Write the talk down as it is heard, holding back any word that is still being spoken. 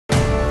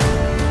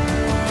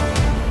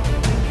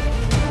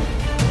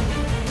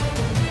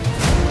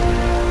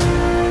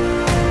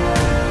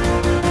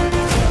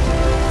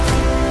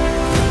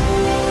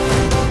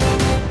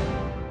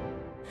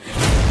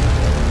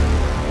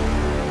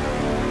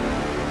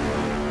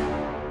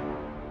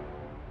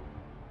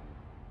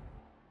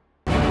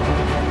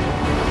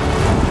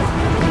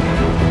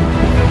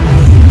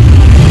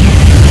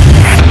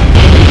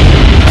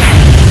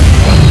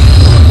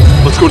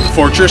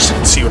Fortress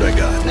and see what I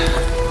got.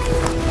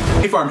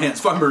 Hey farm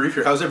hands, Farmer REEF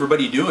here. How's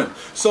everybody doing?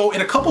 So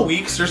in a couple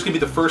weeks, there's gonna be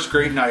the first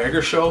Great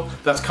Niagara show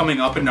that's coming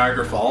up in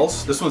Niagara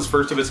Falls. This one's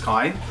first of its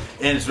kind,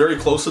 and it's very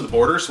close to the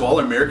border, so all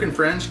our American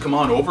friends, come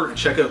on over and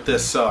check out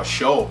this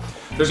show.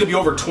 There's gonna be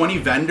over 20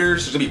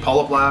 vendors, there's gonna be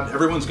Polyp Lab,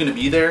 everyone's gonna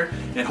be there,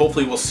 and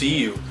hopefully we'll see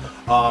you.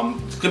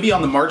 It's gonna be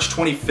on the March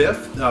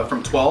 25th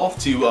from 12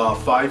 to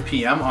 5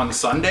 p.m. on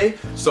Sunday,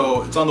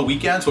 so it's on the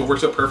weekend, so it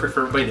works out perfect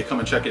for everybody to come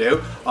and check it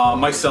out.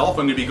 Myself,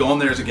 I'm gonna be going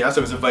there as a guest.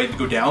 I was invited to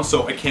go down,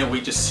 so I can't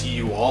wait to see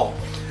you all.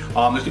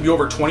 There's gonna be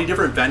over 20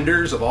 different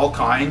vendors of all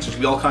kinds. There's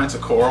gonna be all kinds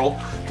of coral.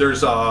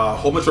 There's a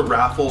whole bunch of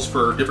raffles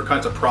for different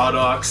kinds of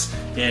products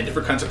and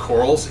different kinds of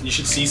corals. And you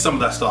should see some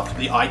of that stuff.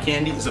 The eye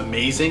candy is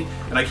amazing,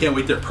 and I can't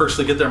wait to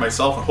personally get there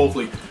myself and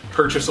hopefully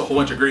purchase a whole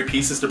bunch of great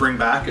pieces to bring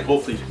back and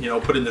hopefully, you know,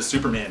 put in the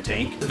Superman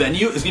tank. The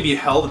venue is gonna be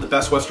held at the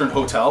Best Western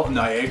Hotel in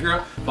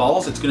Niagara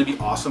Falls. It's gonna be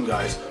awesome,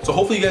 guys. So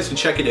hopefully you guys can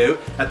check it out.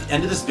 At the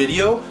end of this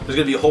video, there's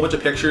gonna be a whole bunch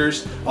of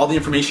pictures, all the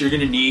information you're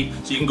gonna need,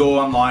 so you can go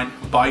online,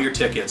 buy your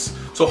tickets.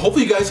 So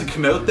hopefully you guys can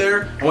come out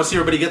there. I want to see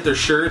everybody get their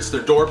shirts,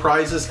 their door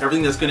prizes,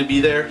 everything that's going to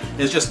be there. And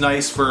it's just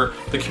nice for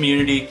the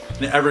community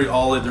and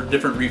all of the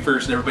different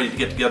reefers and everybody to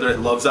get together that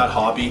loves that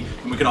hobby.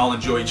 And we can all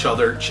enjoy each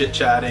other,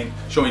 chit-chatting,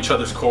 showing each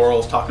other's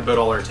corals, talking about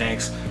all our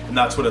tanks. And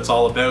that's what it's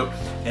all about.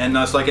 And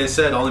so like I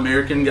said, all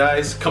American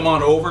guys, come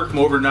on over, come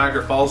over to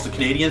Niagara Falls, the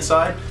Canadian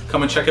side.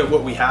 Come and check out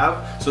what we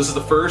have. So this is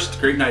the first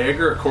Great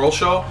Niagara Coral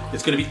Show.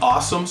 It's gonna be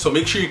awesome, so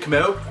make sure you come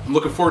out. I'm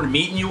looking forward to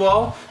meeting you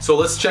all. So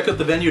let's check out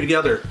the venue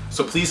together.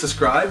 So please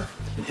subscribe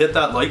and hit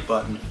that like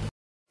button.